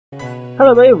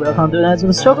Hello everybody, welcome to the next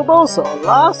episode of Chocobo. So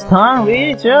last time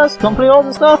we just completed all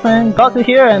the stuff and got to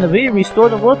here and we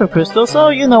restored the water crystal, so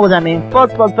you know what I mean.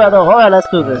 Boss battle, alright, let's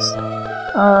do this.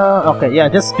 Okay, yeah,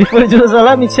 just before we do this,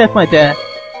 let me check my deck.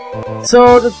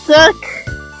 So the deck...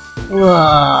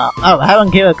 oh, I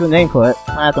haven't given a good name for it.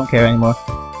 I don't care anymore.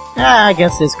 Yeah, I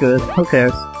guess it's good, who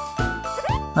cares.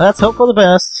 Let's hope for the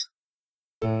best.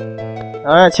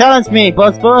 Alright, challenge me,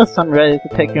 Boss, I'm ready to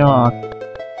take you on.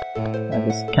 I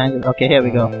just kind of... okay, here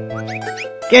we go.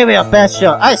 Give me your best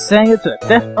shot. I send you to the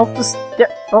depth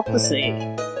of the sea.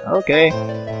 Okay.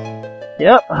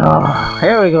 Yep. Oh,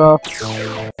 here we go.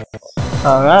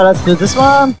 Alright, let's do this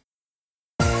one.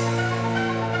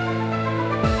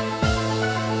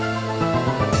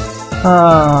 I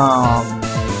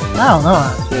don't know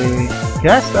actually.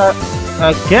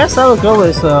 I guess I will go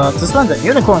with this one, the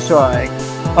Unicorn Strike.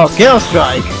 Oh, Gale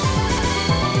Strike.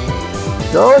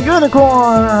 Go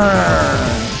Unicorn!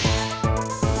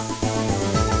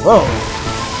 Whoa.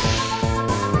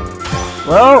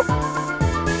 Well,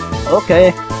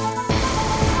 okay.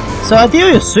 So I deal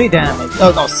you 3 damage.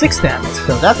 Oh no, 6 damage.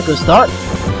 So that's a good start.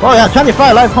 Oh yeah,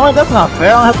 25 life point. That's not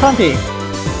fair. I have 20.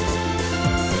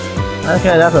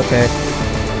 Okay, that's okay.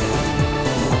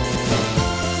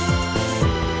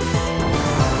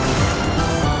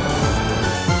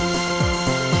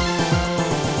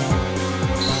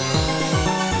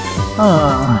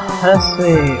 Let's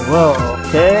see. Whoa,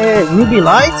 okay. Ruby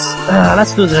Lights?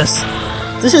 Let's do this.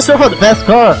 This is so far the best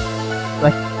card.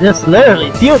 Like, this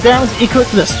literally deal damage equal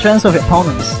to the strength of your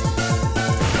opponents.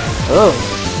 Oh.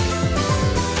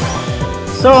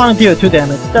 So I deal 2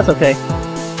 damage. That's okay.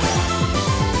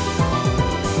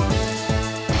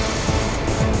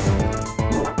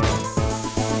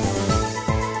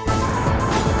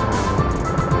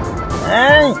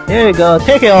 And here you go.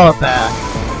 Take it all back.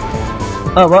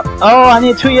 Oh, what? Oh, I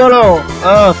need 2 yellow!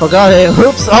 Oh, forgot it.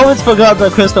 Oops, always forgot the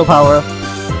crystal power.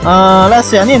 Let's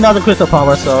see, I need another crystal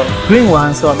power, so green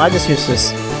one, so I might just use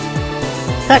this.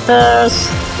 Cactus!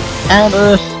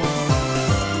 Ambush!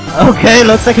 Okay,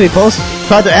 looks like we both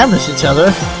tried to ambush each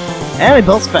other. And we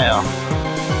both fail.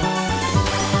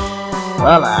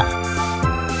 Well,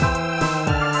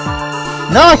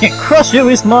 now I can crush you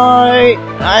with my...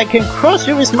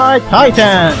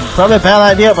 Titan! Probably a bad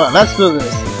idea, but let's do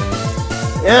this.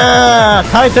 Yeah!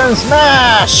 Titan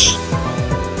Smash!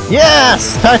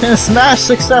 Yes! Titan Smash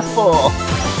successful!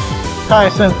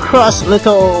 Titan Crush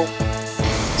little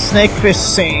snakefish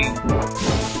scene.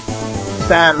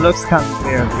 That looks kind of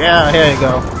weird. Yeah, here you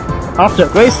go. After a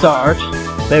great start.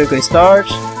 Very great start.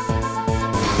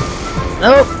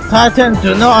 Nope! Titan,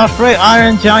 do not afraid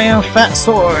Iron Giant Fat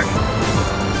Sword.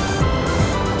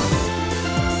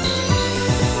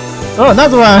 Oh,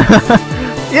 another one!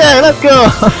 Yeah, let's go!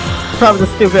 Probably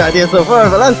the stupid idea so far,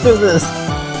 but let's do this!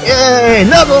 Yay!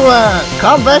 Another one!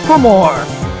 Come back for more!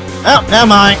 Oh, never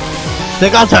mind! They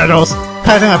got turtles!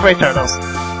 Titan afraid turtles!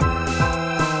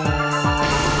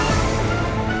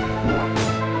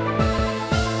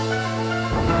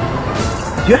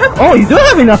 Do you have... oh, you do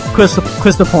have enough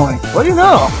crystal point! What do you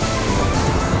know?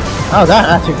 Oh, that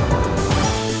actually...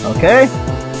 okay.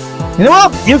 You know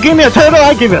what? You give me a turtle,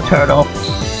 I give you a turtle!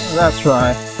 That's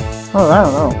right. Oh, I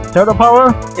don't know. Turtle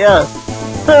power? Yes.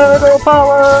 Turtle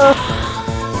power!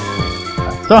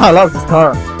 Somehow I love this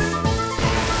card.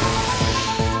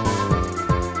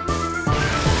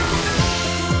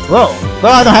 Whoa.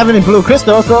 Well, I don't have any blue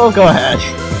crystals, so go ahead.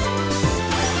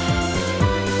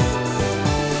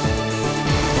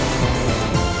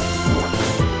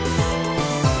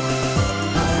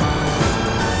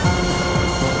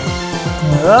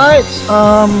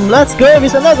 Alright, let's go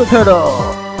with another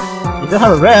turtle. You do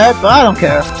have a red, but I don't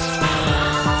care.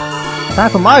 Time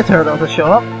for my turtle to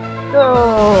show up.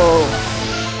 No!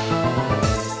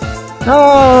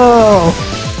 No!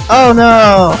 Oh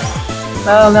no!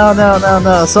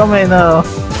 No. So many no.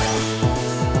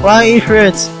 Why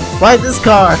Ifrit? Why this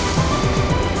card?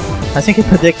 I think he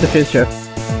predicts the future.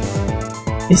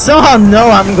 He somehow know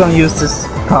I'm gonna use this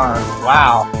card.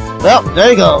 Wow. Well, there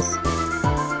he goes.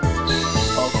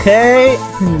 Okay.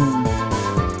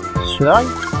 Should I?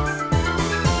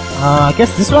 I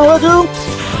guess this one will do?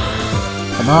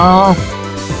 Come on.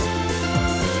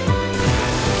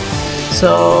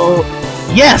 So...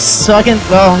 yes! So I can...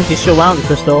 well, I need to show around the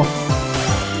crystal.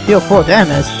 Deal 4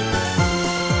 damage.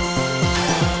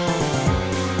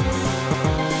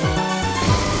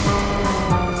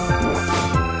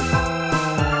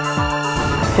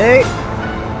 Okay.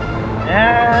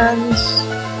 And...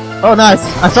 oh nice!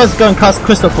 I thought it's going to cost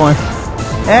crystal point.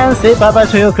 And say bye bye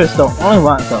to your crystal. Only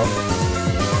one though.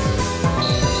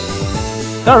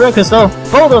 Got a real crystal.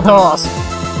 Boulder toss.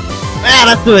 Yeah,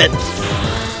 let's do it.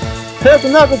 There's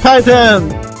another Titan!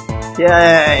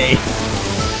 Yay!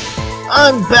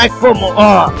 I'm back for more.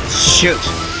 Oh, shoot!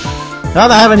 I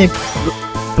don't have any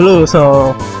blue,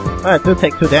 so I do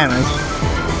take 2 damage.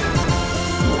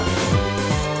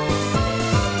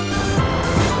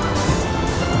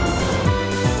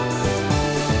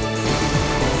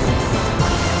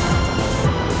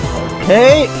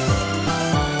 Okay.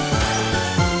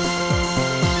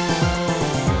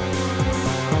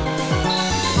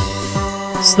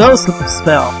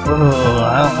 Slowspell. Oh, I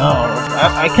don't know.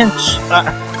 I can't.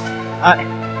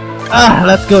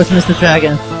 Let's go with Mr.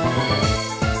 Dragon.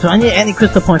 Do I need any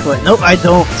crystal point for it? Nope, I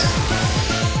don't.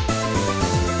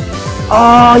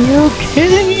 Are you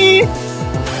kidding me?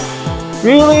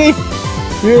 Really?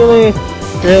 Really?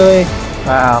 Really?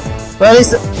 Wow. Well, at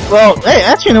least, well, hey,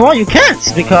 actually, you know what? You can't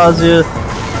because you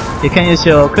can use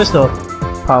your crystal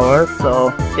power.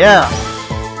 So yeah,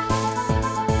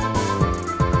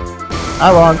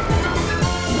 I won.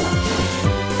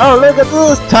 Oh, look at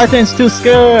this! Titan's too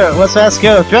scared. What's that?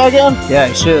 Scared of dragon? Yeah,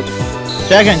 you should.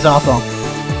 Dragon's awesome.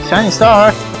 Shining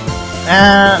star.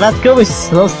 And let's go with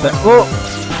Slowspell. Whoa.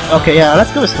 Okay, yeah,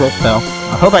 let's go with Slowspell.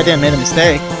 I hope I didn't make a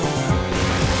mistake.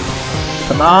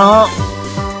 Come on.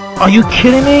 Are you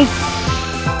kidding me?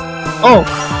 Oh,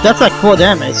 that's like 4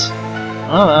 damage.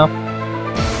 Oh well.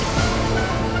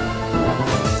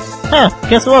 Huh,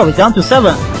 guess what? We're down to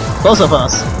 7. Both of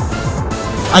us.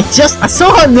 I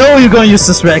somehow know you're gonna use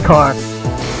this red card.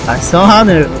 I somehow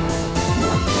knew.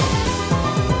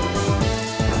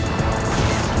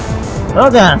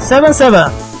 Well done, 7-7.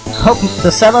 Hope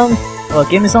the 7 will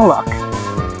give me some luck.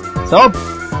 So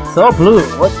blue.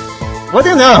 What do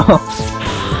you know?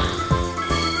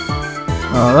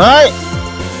 Alright.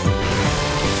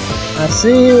 I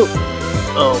see you.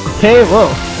 Okay, whoa,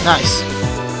 nice.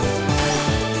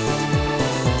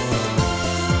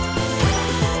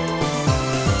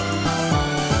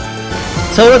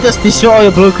 So we'll just destroy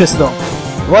your blue crystal.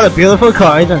 What a beautiful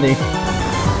card, isn't it?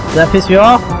 Does that piss you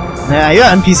off? Nah, you're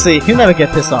an NPC. You never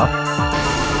get pissed off.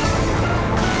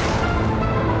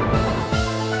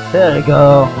 There we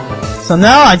go. So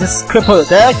now I just cripple the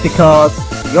deck because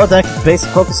your deck is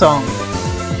basically focused on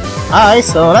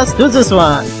ice, so let's do this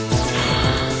one.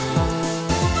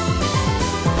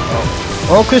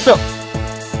 Oh, crystal!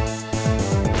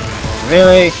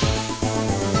 Really?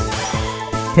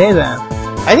 Okay then.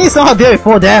 I need somehow deal with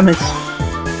 4 damage.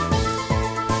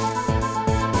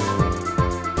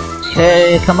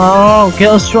 Okay, come on,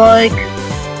 Gale Strike.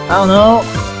 I don't know.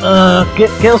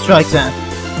 Gale Strike then.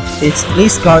 It's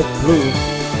least guard blue.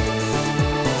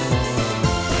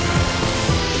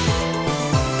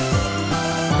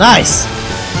 Nice!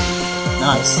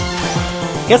 Nice.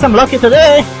 Guess I'm lucky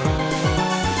today.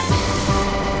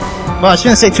 Well, I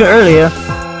shouldn't say too earlier.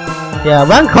 Yeah,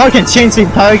 1 card can change the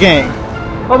entire game.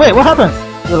 Oh wait, what happened?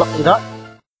 You died?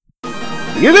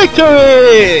 You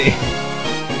victory!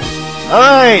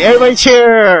 Alright, everybody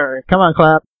cheer! Come on,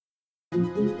 clap.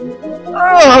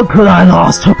 Oh, could I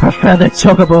lost to pathetic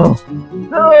Chocobo?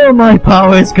 Oh, my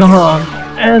power is gone,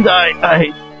 and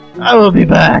I will be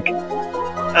back.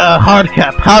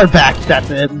 Hard back, that's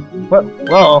it. What?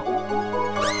 Whoa.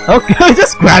 Okay,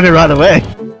 just grab it right away.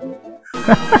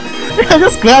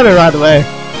 Just grab it right away.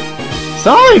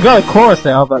 Sorry, you got a core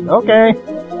cell, but okay.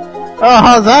 Oh,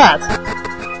 how's that?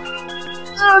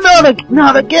 Oh,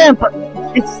 not again, but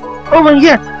it's over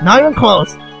yet, not even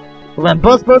close. When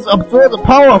Boss Bebuzzu absorbs the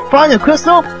power of Final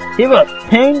Crystal, he will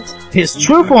attain his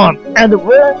true form, and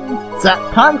when that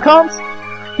time comes,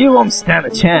 he won't stand a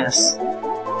chance.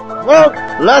 Look,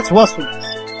 let's watch this.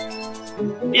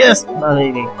 Yes, my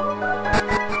lady.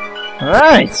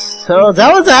 Alright, so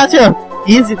that was actually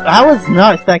easy. I was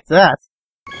not expecting that.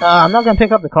 I'm not gonna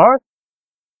pick up the card.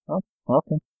 Oh,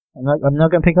 okay. I'm not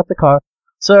gonna pick up the card.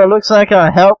 So it looks like I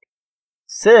help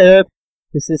Sith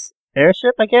with this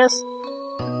airship, I guess.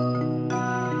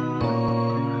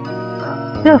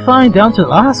 They'll find down to the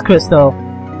last crystal.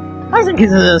 I think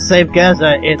it's a safe guess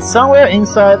that it's somewhere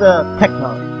inside the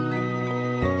Technos.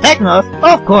 Technos?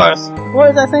 Of course! What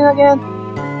is that thing again?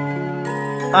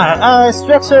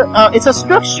 It's a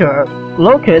structure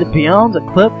located beyond the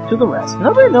cliff to the west.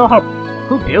 Nobody knows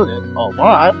who built it or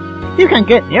why. You can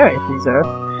get near it, Caesar.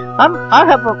 I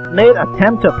have made an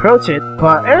attempt to approach it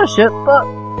by airship, but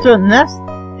the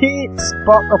nasty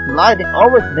spot of lighting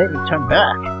always made me turn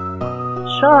back.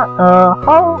 How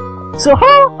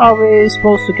are we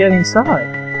supposed to get inside?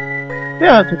 We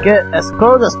have to get as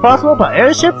close as possible by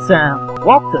airships and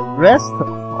walk the rest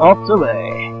of the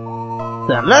way.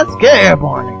 Then let's get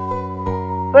airborne.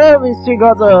 But we still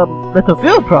got the little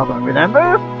fuel problem,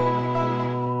 remember?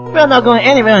 We're not going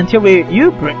anywhere until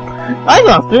you bring I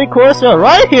got 3 Corsair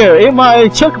right here in my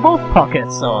Chocobo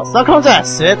pocket, so suck on that,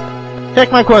 Sith.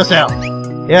 Take my Corsair.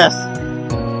 Yes.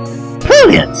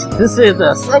 Brilliant! This is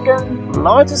the 2nd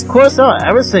largest Corsair I've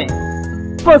ever seen.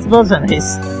 Boss Bebuzzu and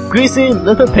his greasy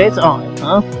little page on it,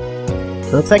 huh?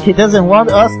 Looks like he doesn't want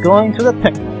us going to the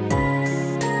techno.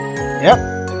 Yep.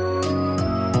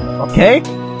 Okay.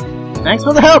 Thanks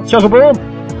for the help, Chocobo.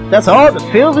 That's all the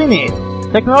fuel we need.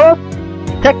 Technola?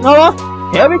 Technola?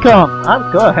 Here we come.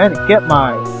 I'll go ahead and get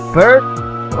my bird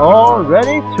all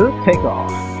ready to take off.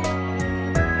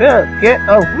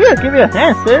 We'll give you a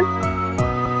hand, Sid.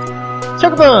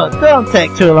 Chocobo, don't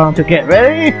take too long to get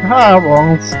ready. I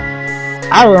won't.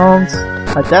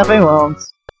 I definitely won't.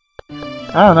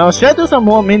 I don't know, should I do some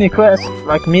more mini quests,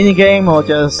 like mini game, or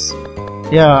just...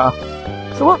 yeah.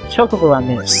 So what Chocobo I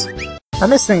miss? I'm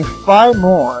missing 5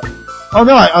 more. Oh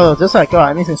no, just like,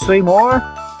 I'm missing 3 more?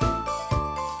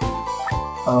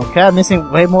 Okay, I'm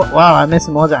missing way more. Wow, I'm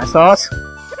missing more than I thought.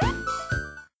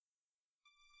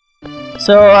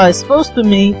 So I'm supposed to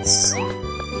meet...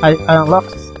 I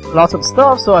unlocked lots of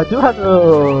stuff, so I do have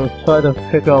to try to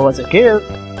figure out what's a gift.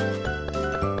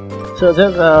 So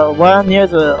there's one near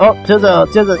the... oh, there's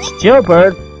a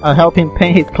jailbird. I'll help him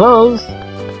paint his clothes.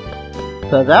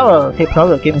 So that will... he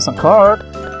probably will give me some card.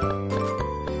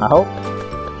 I hope.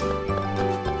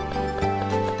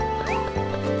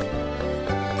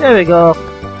 There we go.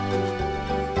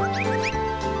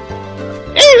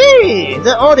 Hey,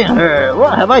 the audience here.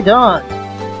 What have I done?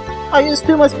 I used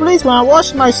too much bleach when I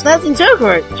washed my snapping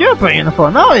jailbird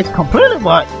uniform. Now it's completely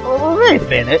white. Oh, wait a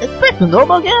minute. It's back to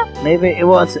normal again? Maybe it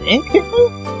was ink hit me?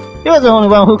 You're the only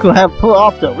one who could have pulled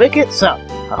off the wicked stuff.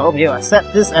 I hope you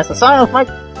accept this as a sign of my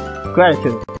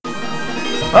gratitude.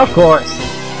 Of course.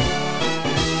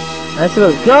 That's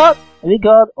what we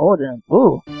got Orden.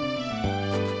 Ooh.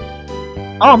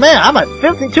 Oh man, I'm at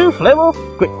 52 flavor of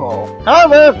grateful.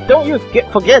 However, don't you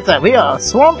forget that we are a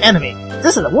swarm enemy.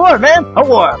 This is a war, man. A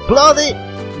war. Blood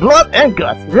and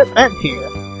guts, rip and tear.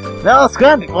 Now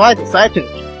scram before I decide to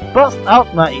bust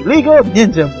out my illegal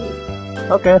ninja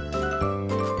move. Okay.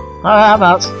 Alright, I'm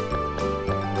out.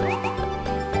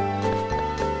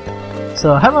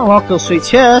 So I haven't unlocked those 3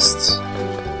 chests.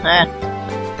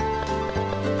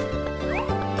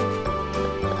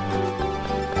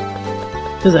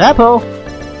 There's an apple.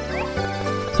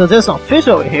 So there's some fish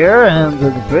over here, and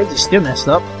the bridge is still messed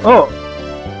up. Oh,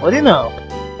 what do you know?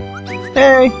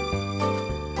 Hey!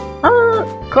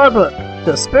 Carbuncle,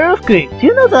 the spirit of greed. Do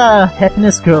you know that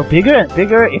happiness grows bigger and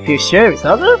bigger if you share with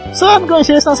others? So I'm going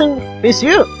to share something with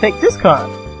you. Take this card.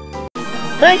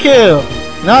 Thank you!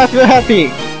 Now I feel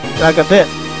happy. Like a bit.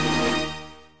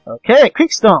 Okay,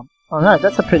 quick storm. Alright,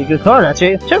 that's a pretty good card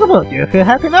actually. Chocobo, do you feel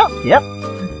happy now? Yep.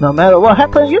 No matter what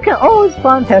happens, you can always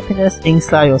find happiness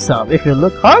inside yourself if you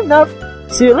look hard enough.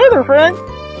 See you later, friend!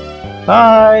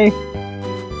 Bye!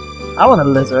 I want a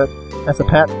lizard as a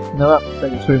pet. You know what?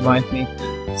 That just reminds me.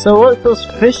 So what are those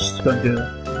fish gonna do?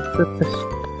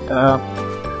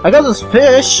 I got those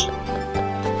fish!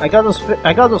 I got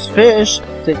those fish!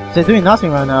 They're doing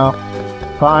nothing right now.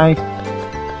 Fine.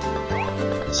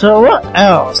 So what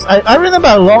else? I remember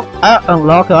I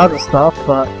unlocked other stuff,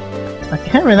 but I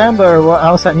can't remember what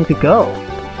else I need to go.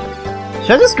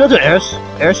 Should I just go to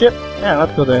airship? Yeah,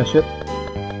 let's go to airship.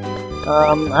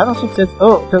 I don't think there's...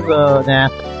 oh, there's a... nah.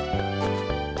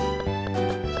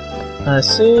 Let's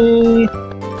see...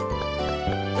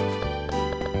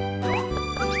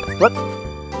 what?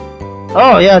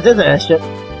 Oh yeah, there's an airship.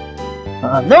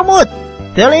 No more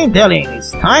dilling.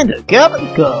 It's time to get up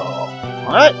and go.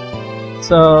 Alright.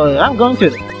 So, I'm going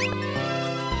to...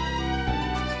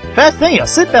 fasten your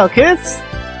seatbelt, kids!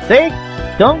 They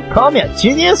don't call me a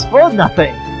genius for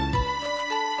nothing!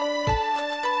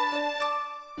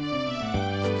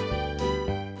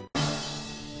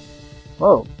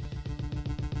 Whoa.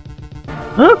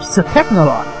 Oops, a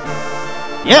Technolog!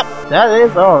 Yep, that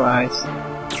is alright.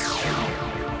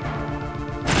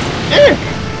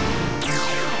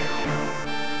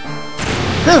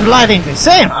 This lighting's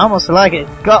insane! Almost like it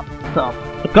got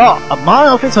a mind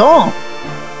of its own!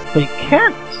 But you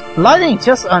can't. Lighting is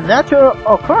just a natural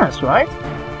occurrence, right?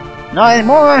 Not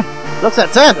anymore. Looks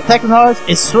like that. The technology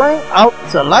is slowing out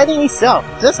the lighting itself.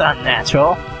 That's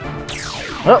unnatural.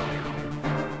 Oh.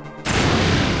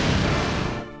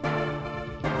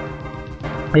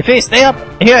 If we stay up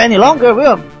here any longer,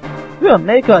 we'll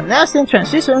make a nasty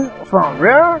transition from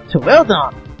rare to well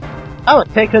done. I will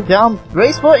take her down,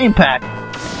 brace for impact.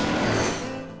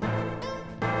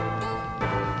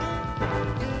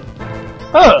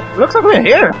 Oh, looks like we're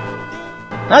here.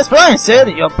 Nice flying, Sid.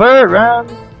 Your bird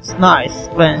runs nice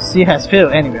when she has fuel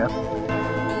anywhere.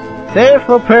 Save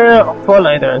for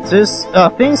later.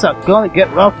 Things are gonna get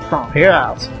rough from here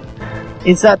out.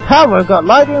 Is that tower got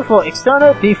lighting for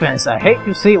external defense? I hate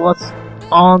to see what's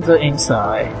on the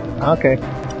inside. Okay.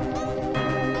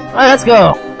 Alright, let's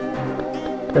go.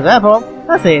 The apple.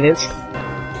 Let's eat it.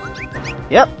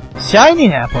 Yep,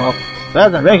 shiny apple. Better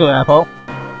than regular apple.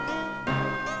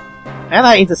 And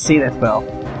I eat the seed as well.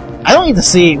 I don't eat the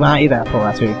seed when I eat apple,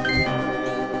 actually.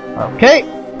 Okay,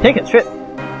 take a trip.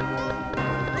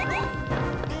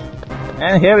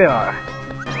 And here we are.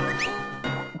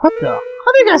 What the?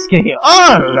 How did you guys get here?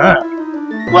 Oh,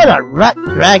 look! What a rat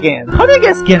dragon! How did you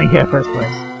guys get in here first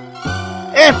place?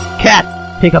 It's Cat!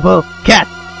 Peekaboo, Cat!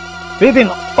 We've been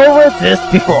over this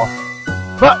before.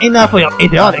 But enough of your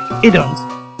idiotic idioms.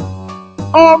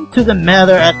 On to the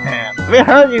matter at hand. We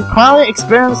heard you finally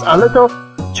experienced a little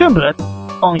turbulence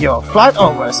on your flight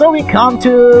over, so we come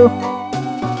to...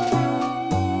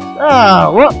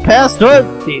 what past door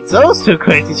did those two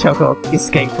crazy Choco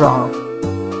escape from?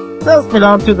 Those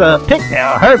belong to the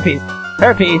pigtail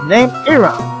herpes named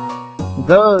Iran.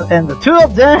 And the two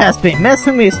of them has been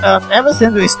messing with us ever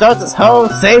since we started this whole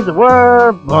save the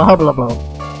world blah blah blah.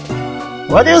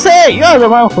 What do you say? You're the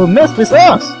one who messed with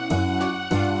us!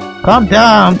 Calm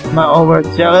down, my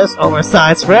over-jealous,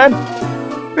 oversized friend.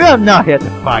 We are not here to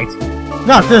fight.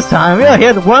 Not this time, we are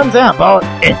here to warn them about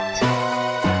it.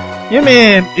 You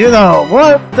mean, you know,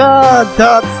 what the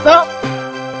stuff?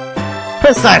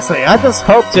 Precisely, I just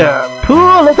hope your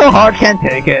poor little heart can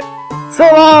take it. So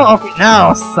long off it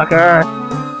now, sucker.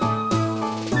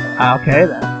 Okay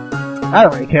then. I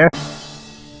don't really care.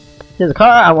 There's a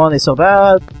car, I want it so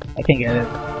bad. I can get it.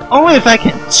 Only if I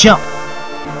can jump.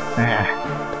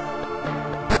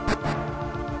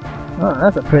 Oh,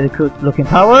 that's a pretty cool looking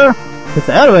tower. It's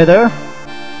an elevator.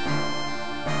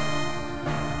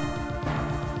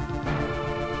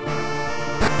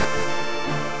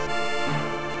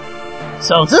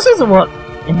 So this is what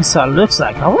inside looks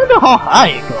like. I wonder how high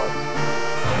it goes.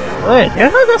 Wait, you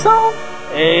heard that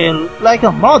sound? Like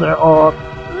a mother or...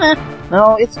 Nah,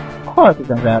 no, it's harder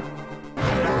than that.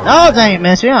 Now that you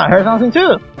mention it, I heard something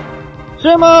too.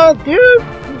 Shrema,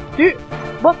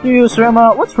 what do you,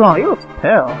 Shrema? What's wrong? You look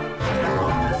pale.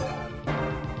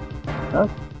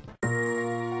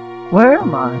 Where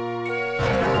am I?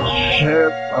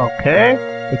 Sure, okay.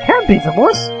 It can't be the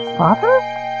boy's father?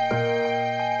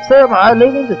 Shrema, I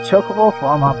live in the Chocobo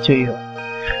farm up to you.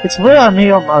 It's where I knew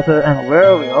your mother and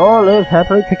where we all live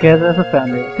happily together as a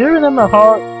family. Do you remember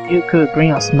how you could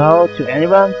bring a smile to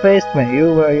anyone's face when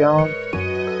you were young?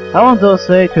 I want those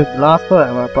days to last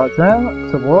forever, but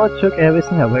then the war took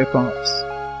everything away from us.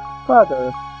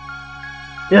 Father,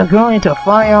 you're growing into a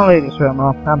fine young lady,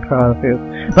 Shrema. I'm proud of you.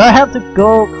 But I have to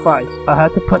go fight. I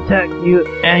have to protect you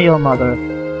and your mother.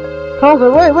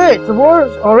 Father, wait, the war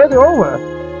is already over.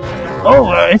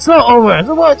 Over? It's not over.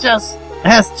 The war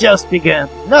has just begun.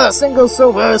 Not a single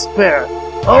soul will spare.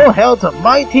 Oh, hail to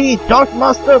mighty Dark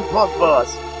Master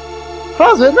Boss.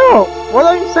 Father, no! What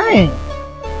are you saying?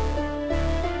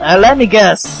 Let me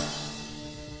guess.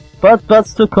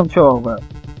 Buzz took control over.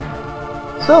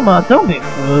 Soma, don't be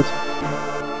fooled.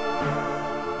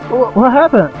 What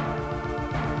happened?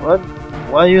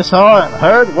 What you saw and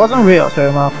heard wasn't real,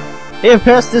 Soma. He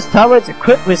pressed this tower is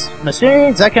equipped with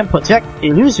machines that can project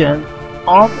illusion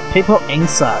on the people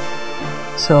inside.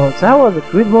 So that was a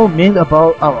great mean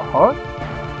about our heart?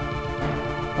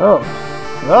 Oh,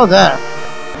 well then.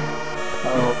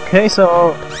 Okay,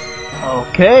 so...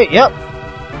 Okay, yep.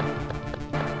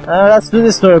 Let's do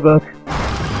the storybook.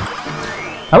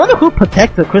 I wonder who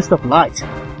protects the Crystal of Light.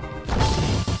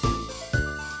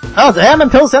 Oh, the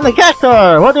Adamantoise and the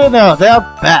Cactuar! What do you know? They are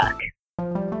back!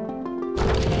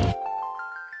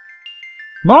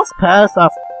 Months passed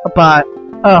by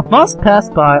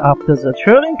after the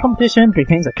thrilling competition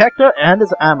between the Cactuar and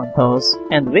the Adamantoise,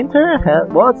 and winter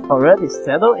was already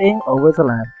settled in over the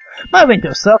land. My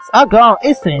winter socks are gone,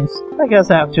 it seems. I guess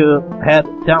I have to head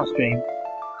downstream.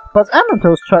 But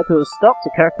Adamantoise tried to stop the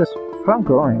characters from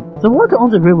going. The water on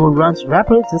the river runs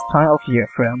rapidly this time of year,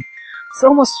 friend. It's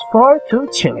almost far too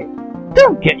chilly.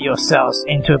 Don't get yourselves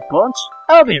into a bunch.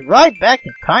 I'll be right back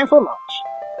in time for lunch.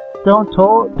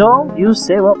 Don't you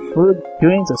save up food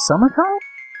during the summertime?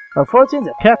 Unfortunately,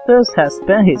 the cactus has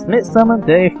spent his midsummer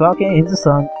day fucking in the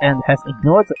sun and has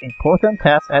ignored the important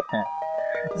task at hand.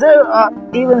 There are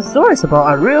even stories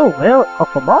about a real whale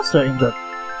of a monster in the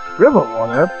river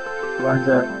water. When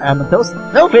the Adamantoise,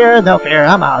 no fear,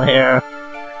 I'm out here.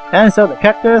 And so the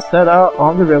cactus set out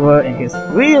on the river in his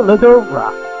wee little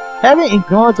raft, having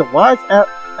ignored the wise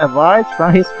advice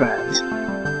from his friends.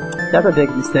 That's a big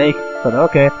mistake, but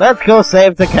okay, let's go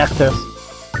save the cactus.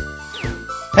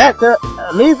 At the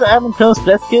Leave the Adamantoise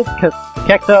Rescue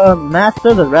Cactuar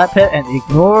master the rap hit and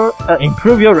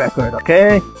improve your record,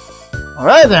 okay?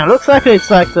 Alright then, looks like it's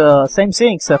like the same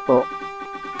thing except for...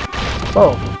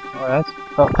 Oh, alright.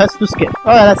 Oh, that's to skip.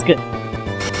 Alright, that's good.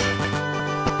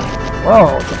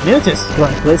 Whoa, the music's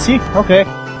going glitchy. Okay.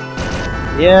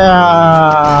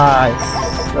 Yeah.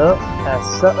 So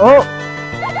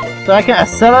I can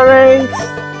accelerate.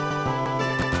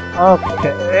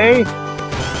 Okay.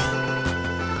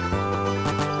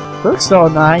 Looks so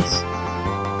nice.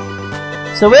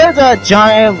 So where's the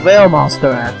giant whale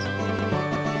monster at?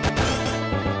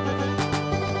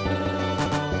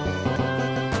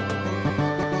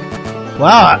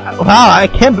 Wow, I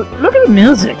can't look at the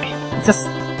music. It's just,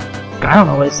 I don't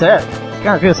know what it said. I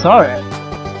kinda feel sorry.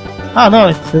 Oh no,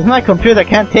 it's my computer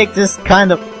can't take this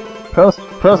kind of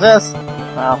process.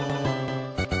 Wow.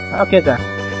 Okay then.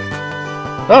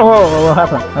 Oh, whoa, what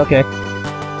happened? Okay.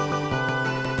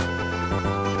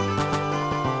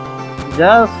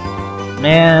 Just,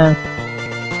 man.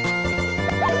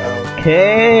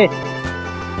 Okay.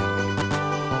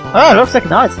 Oh, it looks like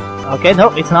nice. Okay, no,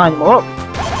 it's not anymore.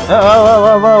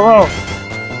 Whoa.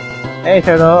 Hey,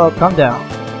 turtle, calm down.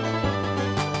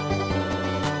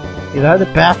 You have the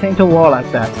path into wall like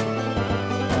that.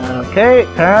 Okay,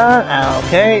 turn,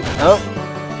 okay, oh,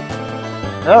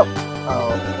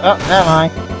 never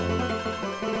mind.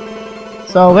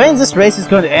 So when this race is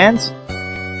going to end?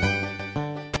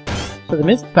 So the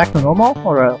music back to normal,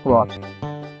 or what?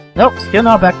 Nope, still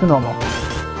not back to normal.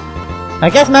 I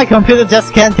guess my computer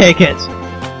just can't take it.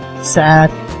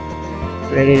 Sad.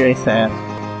 Really sad.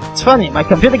 It's funny, my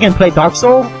computer can play Dark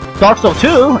Souls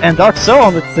 2, and Dark Souls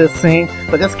on this thing,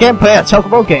 but just can't play a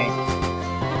Chocobo game.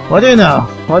 What do you know?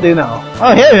 Oh,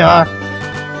 here we are! I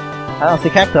don't see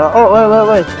Cactuar. Oh,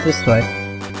 wait, this way.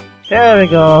 There we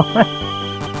go.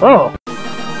 Oh!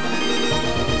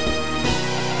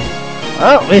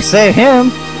 Oh, we saved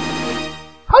him!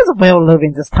 How's a whale live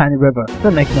in this tiny river?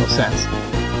 That makes no sense.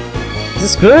 Is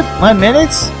this good? 9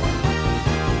 minutes?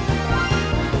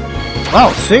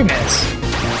 Wow, 3 minutes.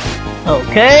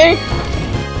 Okay.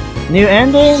 New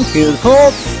ending,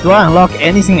 beautiful. Do I unlock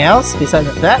anything else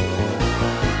besides that?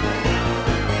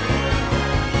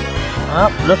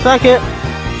 Well, looks like it.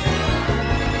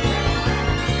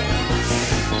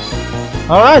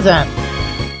 Alright then.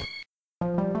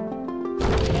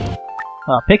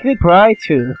 Picnic Pride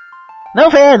 2. No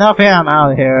fair, I'm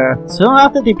out of here. Soon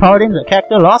after departing, the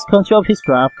Cactuar lost control of his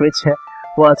craft, which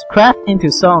was crashed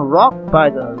into some rock by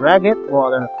the ragged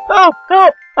water. Oh,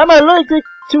 help! I'm allergic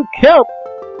to kelp!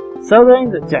 Suddenly,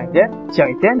 the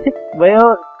gigantic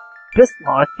whale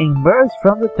Bismarck emerged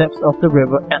from the depths of the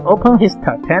river and opened his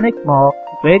titanic maw,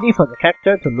 ready for the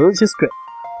Cactuar to lose his grip.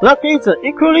 Luckily, the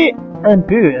equally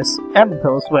ambitious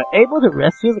Adamantoise were able to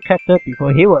rescue the Cactuar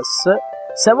before he was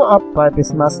severed up by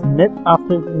Bismarck's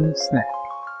mid-afternoon snack.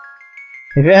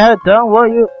 If you had done what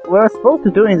you were supposed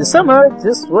to do in the summer,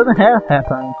 this wouldn't have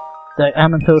happened, the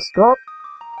Adamantoise thought.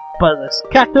 But the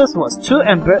Cactus was too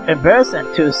embarrassed and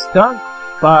too stunned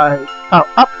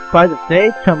up by the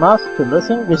day Thomas to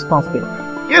listen responsibly.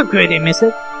 You greedy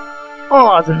misfit!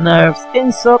 Oh, the nerves,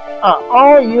 insult are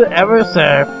all you ever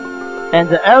served. And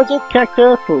the algae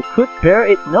Cactuar who could bear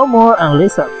it no more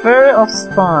unleashed a fury of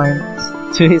spines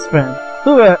to his friend,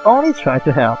 who were only trying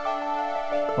to help.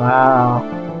 Wow.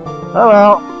 Oh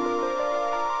well.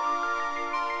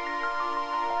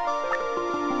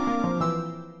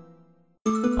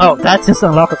 Oh, that just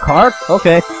unlock a card?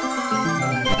 Okay.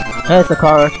 There's the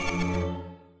card.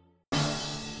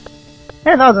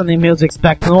 And now the new music's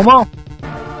back to normal.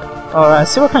 Alright,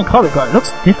 see what kind of card we got. It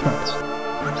looks different.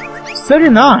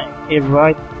 39 is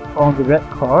right on the red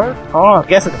card. Oh, I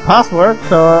guess it's the password,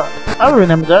 so I'll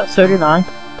remember that. 39.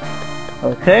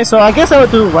 Okay, so I guess I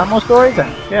will do one more story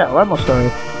then. Yeah, one more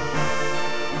story.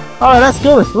 Alright, let's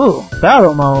go with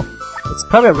battle mode. It's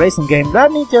probably a racing game.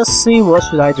 Let me just see what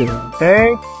should I do.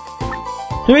 Okay.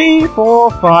 3, 4,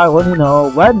 5, what do you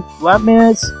know? 1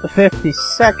 minute, 50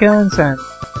 seconds, and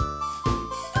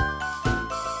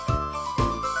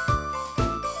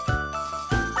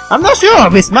I'm not sure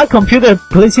with my computer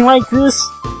glitching like this.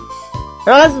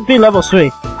 Let's be level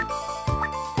 3.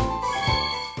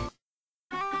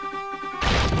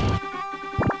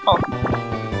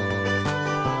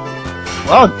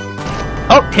 Oh.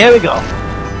 Oh, here we go.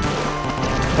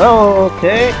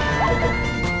 Okay.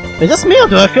 Is this me or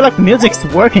do I feel like the music's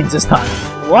working this time?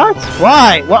 What?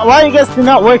 Why? Why you guys did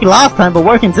not work last time but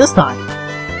working this time?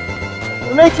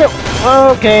 It makes no...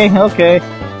 Okay.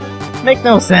 Make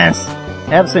no sense.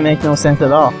 Absolutely make no sense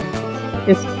at all.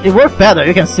 It worked better,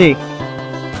 you can see.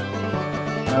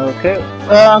 Okay.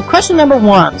 Question number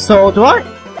 1. So do I...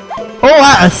 Oh,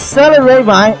 I accelerate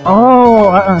my...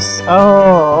 Oh,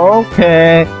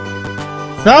 okay.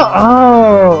 So,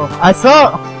 I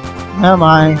saw... Never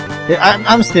mind.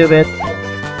 I'm stupid.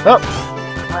 Oh,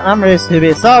 I'm really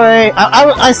stupid. Sorry.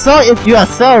 I saw if you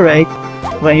accelerate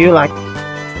when you like...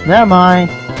 Never mind.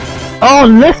 Oh,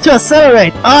 lift to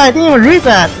accelerate. Oh, I didn't even read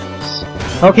that.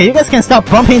 Okay, you guys can stop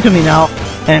bumping into me now.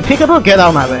 And Peekaboo, get out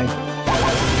of my way.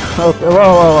 Okay,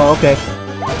 whoa, okay.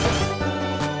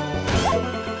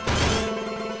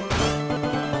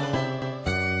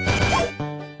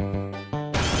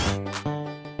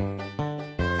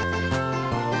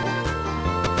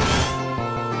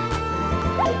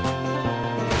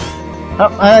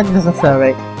 Oh, and just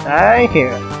accelerate. Right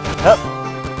here.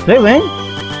 Oh, did we win?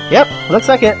 Yep, looks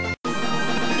like it.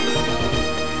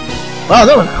 Wow,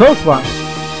 that was a close one.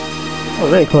 Oh,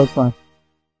 really close one.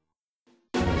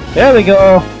 There we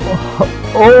go.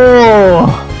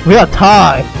 Oh, we are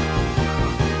tied.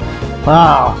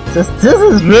 Wow, this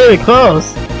is really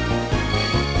close.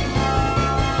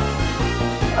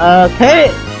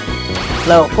 Okay,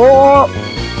 level 4,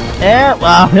 and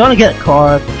wow, we only get a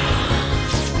card.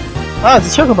 Oh,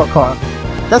 it's a Chocobo card.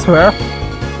 That's rare.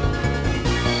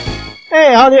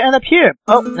 Hey, how did you end up here?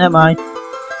 Oh, never mind.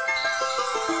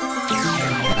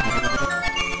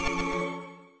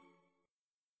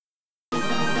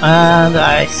 And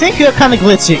I think you're kinda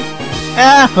glitchy.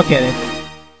 Ah, forget it.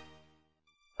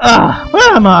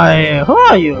 Where am I? Who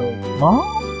are you? Mom?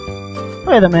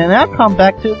 Wait a minute, I've come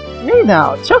back to me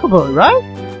now. Chocobo, right?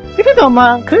 If you don't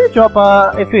mind, could you drop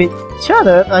if we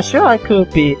chatted, I'm sure I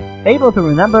could be able to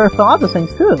remember some other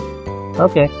things too.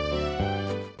 Okay.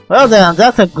 Well then,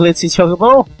 that's a glitchy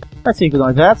Chocobo. Let's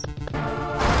ignore that.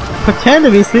 Pretend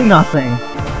to be seeing nothing.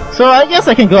 So I guess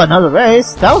I can go another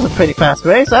race. That was a pretty fast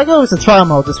race. I go with the trial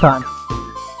mode this time.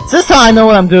 This time I know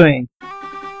what I'm doing.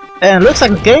 And it looks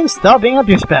like the game stopped being a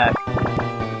douchebag.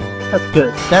 That's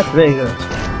good. That's really good.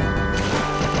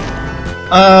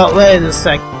 Wait a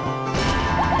sec.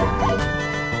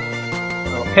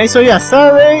 Okay, so you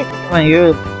accelerate when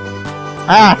you...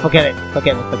 Ah, forget it.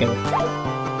 Forget it.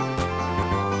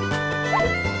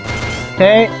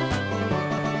 Okay.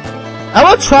 I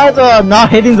will try the not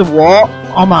hitting the wall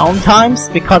on my own times,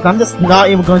 because I'm just not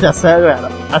even going to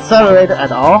accelerate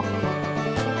at all.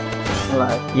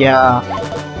 Like, yeah.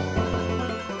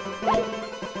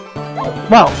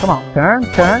 Well, come on, turn.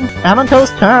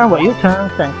 Adamantoise, turn, will you turn?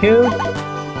 Thank you.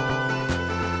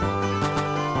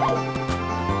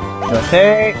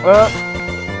 Okay, well.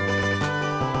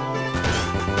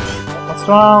 What's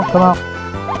wrong? Come on.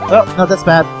 Oh, no, that's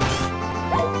bad.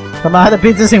 Come on, I had to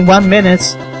beat this in 1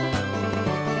 minute.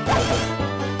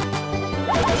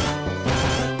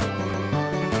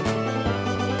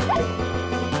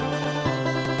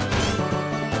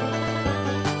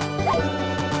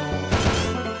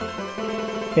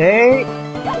 Okay.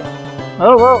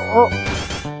 Oh.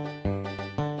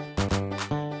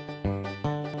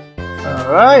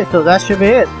 Alright, so that should be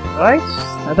it, right?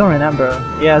 I don't remember.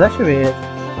 Yeah, that should be it.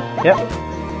 Yep.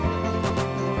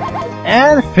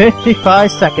 And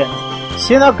 55 seconds.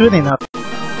 Still not good enough.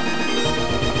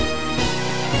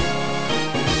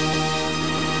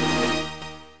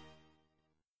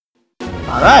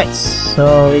 Alright,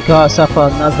 so we got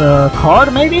ourselves another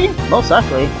card maybe? Most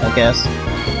likely, I guess.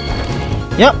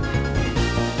 Yep.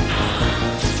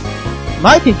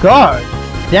 Mighty Guard.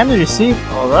 Damage received.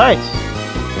 Alright.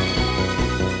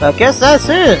 I guess that's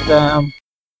it.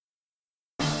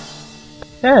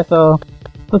 Yeah, so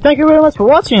thank you very much for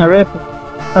watching. I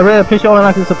really appreciate all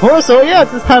of your support. So yeah,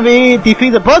 this time we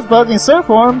defeat the Boss Bebuzzu in Surf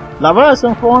form,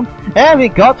 Leviathan form, and we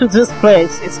got to this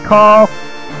place. It's called...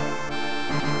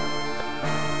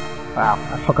 Wow,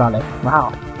 I forgot it.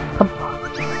 Wow. Come on.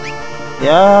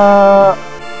 Yeah.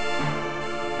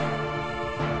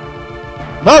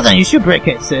 Well then, you should break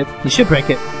it, Sith. You should break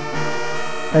it.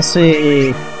 Let's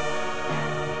see.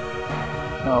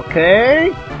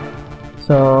 Okay.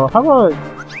 So, how about...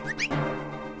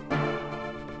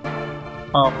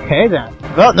 Okay then.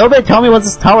 Well, nobody told me what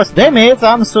this tower's name is.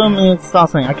 I'm assuming it's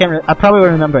something. I probably will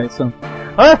remember it soon.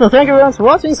 Alright, so thank you very much for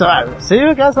watching. So I will see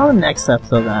you guys on the next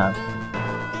episode then.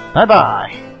 Bye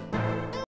bye.